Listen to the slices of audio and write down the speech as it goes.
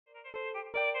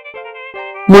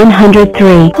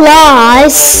103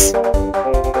 plus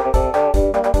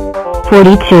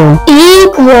 42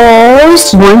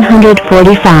 equals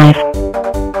 145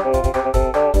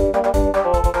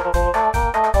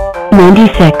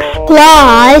 96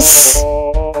 plus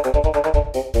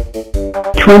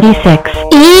 26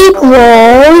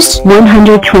 equals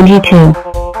 122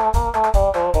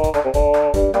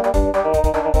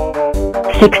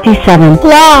 67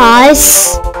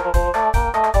 plus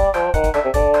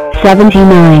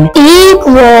 79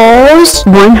 equals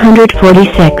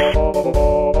 146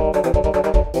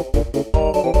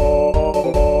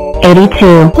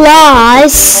 82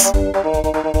 plus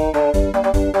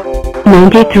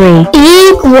 93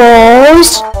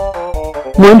 equals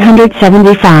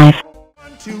 175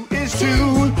 Two is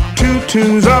two, two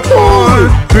twos are four,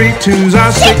 three twos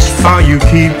are six. Are you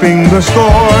keeping the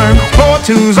score? Four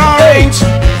twos are eight,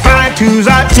 five twos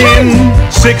are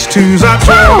 10, six twos are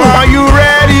 12. Are you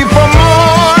ready for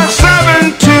more?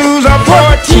 Seven twos are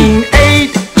 14,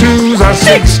 eight twos are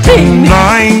 16,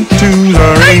 nine twos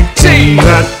are 18.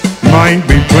 That might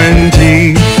be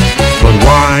plenty, but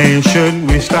why should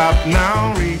we stop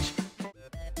now? Reach.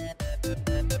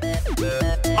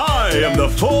 I am the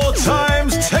 4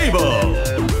 times table,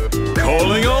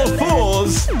 calling all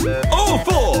fours,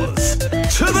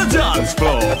 to the dance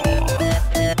floor.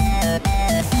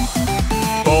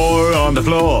 4 on the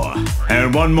floor,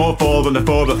 and one more 4 than the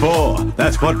 4 before.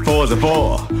 That's what 4s are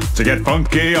for, to get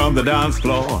funky on the dance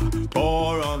floor.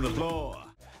 4 on the floor.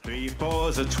 3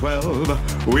 4s are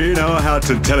 12, we know how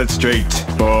to tell it straight.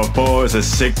 4 4s are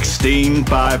 16,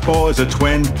 5 4s are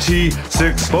 20,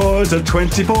 6 4s are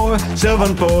 24,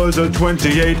 7 4s are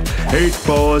 28, 8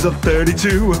 4s are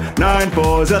 32, 9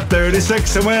 4s are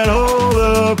 36, and when all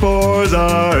the 4s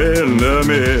are in the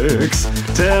mix,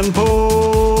 10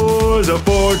 4s are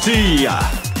 40,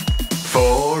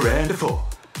 4 and a 4,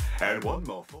 and one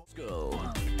more 4. Go.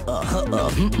 3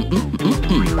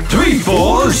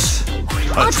 4s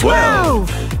are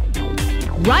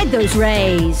 12. Ride those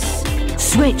rays.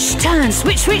 Switch, turn,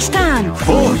 switch, turn.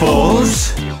 4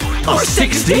 4s are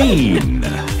 16.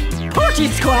 Party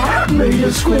square. Made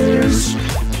of squares.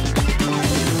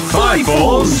 5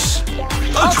 4s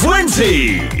are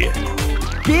 20.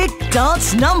 Big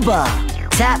dance number.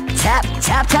 Tap, tap,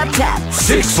 tap, tap, tap.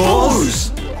 6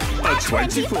 4s are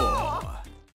 24.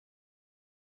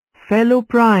 Fellow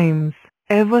primes,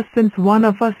 ever since one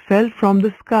of us fell from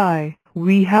the sky,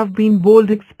 we have been bold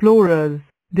explorers,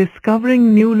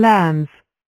 discovering new lands,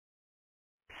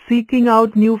 seeking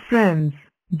out new friends,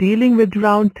 dealing with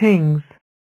round things.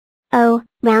 Oh,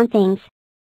 round things.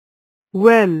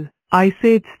 Well, I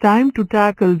say it's time to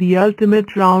tackle the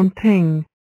ultimate round thing.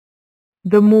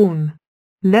 The moon.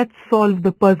 Let's solve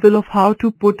the puzzle of how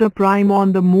to put a prime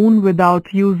on the moon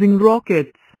without using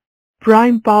rockets.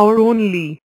 Prime power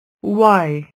only.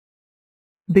 Why?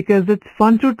 Because it's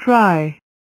fun to try.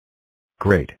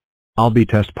 Great. I'll be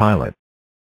test pilot.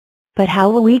 But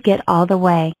how will we get all the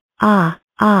way?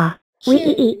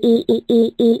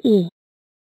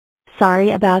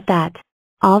 Sorry about that.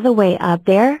 All the way up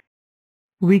there?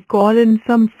 We call in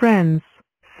some friends,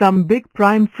 some big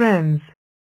prime friends.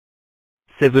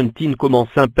 17 commence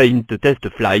un paint test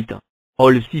flight.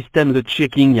 All systems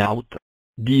checking out.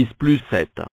 10 plus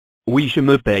 7. Oui, je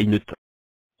me paint.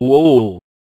 Wow.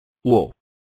 Wow.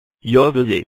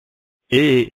 Yovze.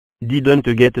 Didn't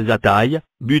get that high,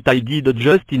 but I did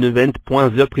just invent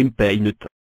the prime paint.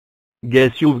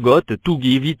 Guess you've got to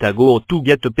give it a go to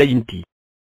get painty.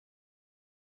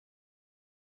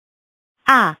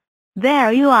 Ah,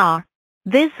 there you are.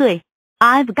 This way.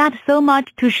 I've got so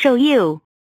much to show you.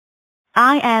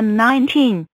 I am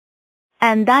 19.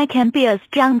 And I can be a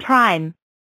strong prime.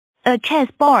 A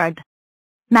chessboard.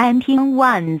 19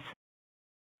 ones.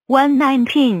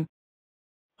 119.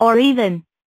 Or even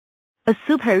a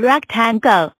super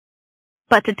rectangle.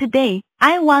 But today,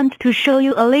 I want to show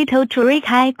you a little trick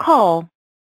I call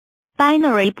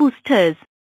binary boosters,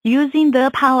 using the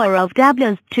power of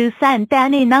W's to send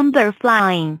any number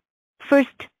flying.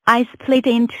 First, I split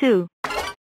into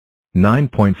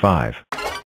 9.5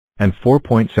 and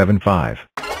 4.75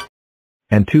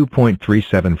 and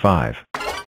 2.375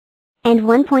 and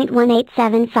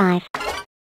 1.1875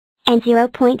 and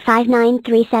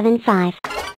 0.59375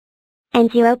 and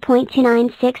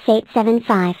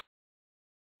 0.296875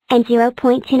 and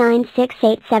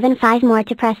 0.296875 more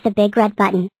to press the big red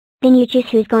button. Then you choose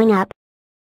who's going up.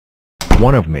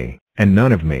 One of me, and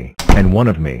none of me, and one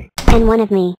of me. And one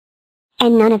of me.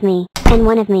 And none of me, and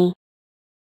one of me.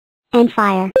 And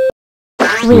fire.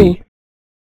 We.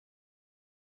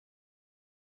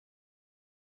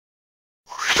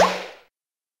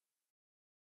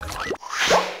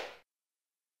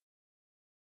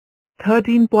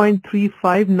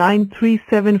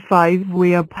 13.359375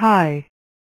 way up high.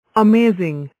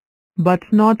 Amazing, but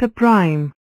not a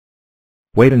prime.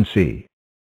 Wait and see.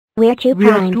 We're two We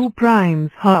are primes. two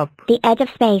primes, Hup. The edge of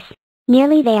space.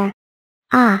 Nearly there.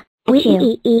 Ah, we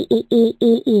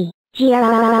e.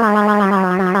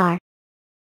 G-R-R-R-R-R-R-R-R.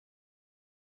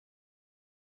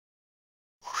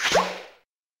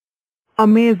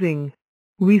 Amazing.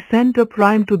 We sent a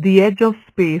prime to the edge of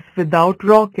space without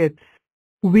rockets.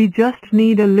 We just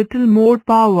need a little more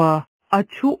power.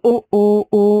 Achoo oh oh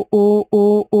oh oh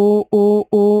oh oh oh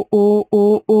oh oh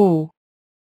oh oh.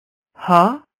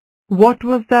 Huh? What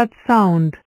was that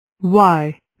sound?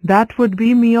 Why, that would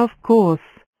be me, of course.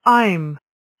 I'm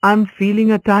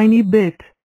feeling a tiny bit.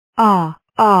 Chew oh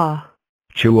oh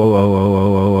oh oh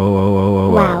oh oh oh oh oh.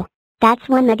 Wow, that's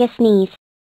one mega sneeze.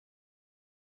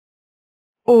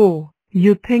 Oh,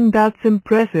 you think that's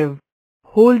impressive?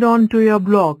 Hold on to your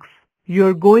blocks.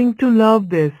 You're going to love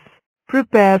this.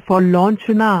 Prepare for launch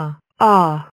now.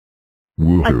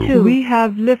 Woohoo. We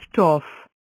have liftoff.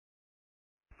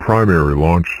 Primary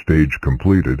launch stage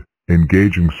completed.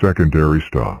 Engaging secondary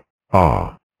stuff.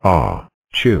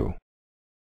 Chew.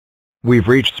 We've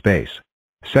reached space.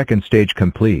 Second stage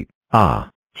complete.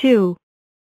 2,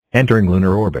 Entering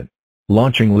lunar orbit.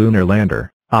 Launching lunar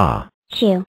lander.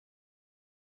 Chew.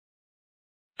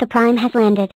 The prime has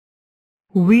landed.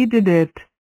 We did it.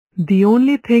 The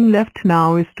only thing left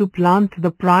now is to plant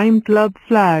the Prime Club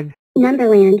flag.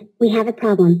 Numberland, we have a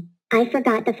problem. I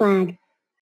forgot the flag.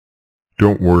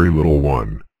 Don't worry, little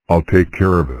one. I'll take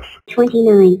care of this.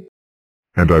 29.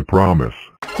 And I promise,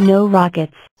 no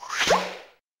rockets.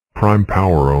 prime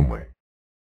power only.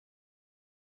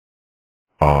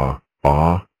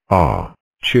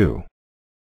 Chew.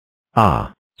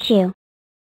 Chew.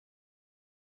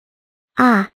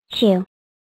 Chew.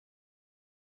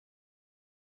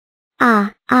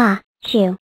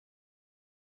 Chew.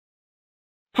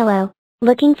 Hello,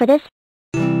 looking for this?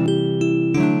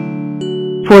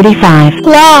 45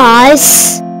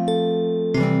 Plus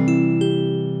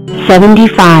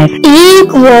 75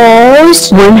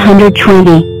 equals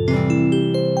 120.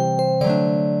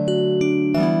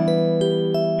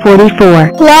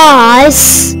 44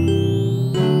 plus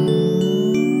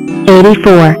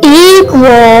 84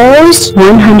 equals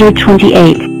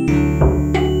 128.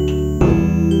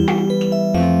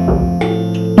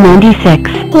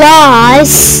 96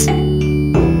 plus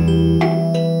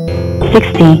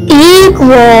 60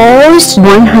 equals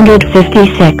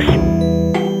 156.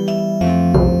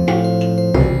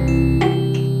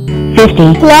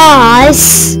 50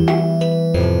 plus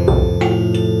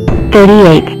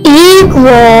 38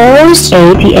 equals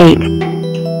 88.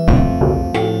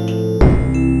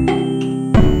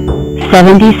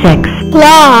 76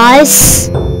 plus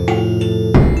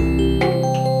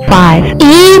 5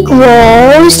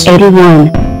 equals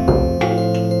 81.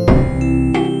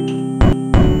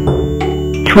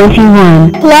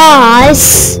 21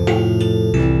 plus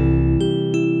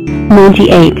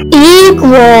 98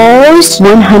 equals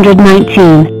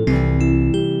 119.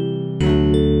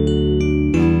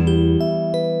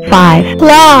 5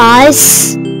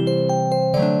 plus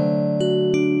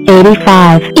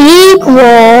 85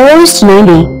 equals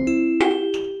 90.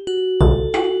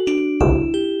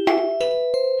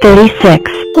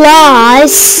 36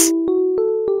 plus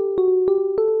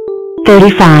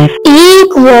 35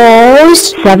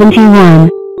 equals 71.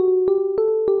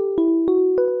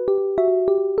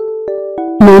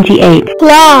 98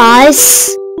 plus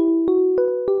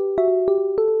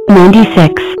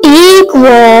 96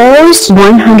 equals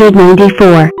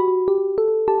 194.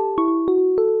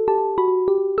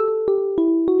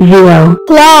 0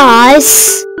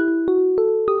 plus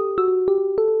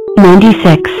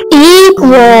 96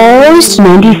 equals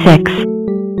 96.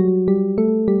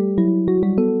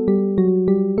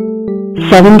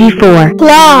 74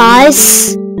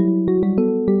 plus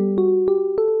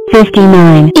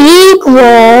 59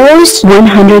 equals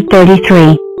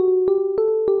 133.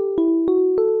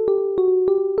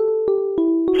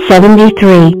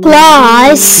 73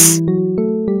 plus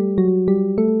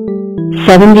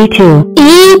 72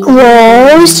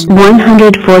 equals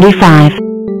 145.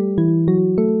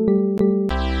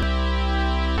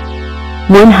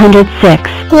 106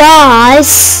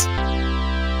 plus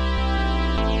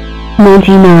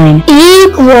 99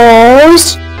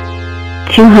 equals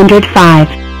 205.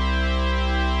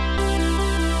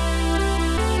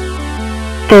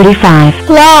 35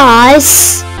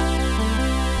 plus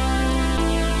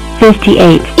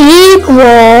 58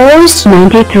 equals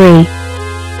 93.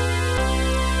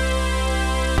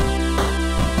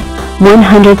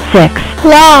 106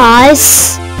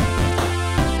 plus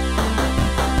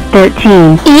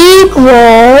 13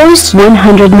 equals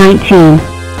 119.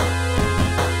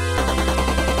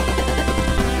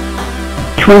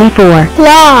 24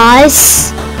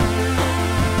 plus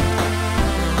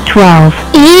 12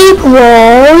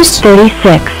 equals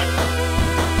 36.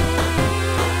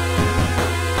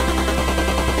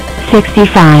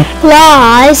 65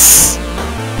 plus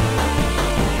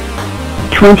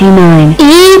 29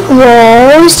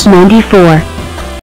 equals 94.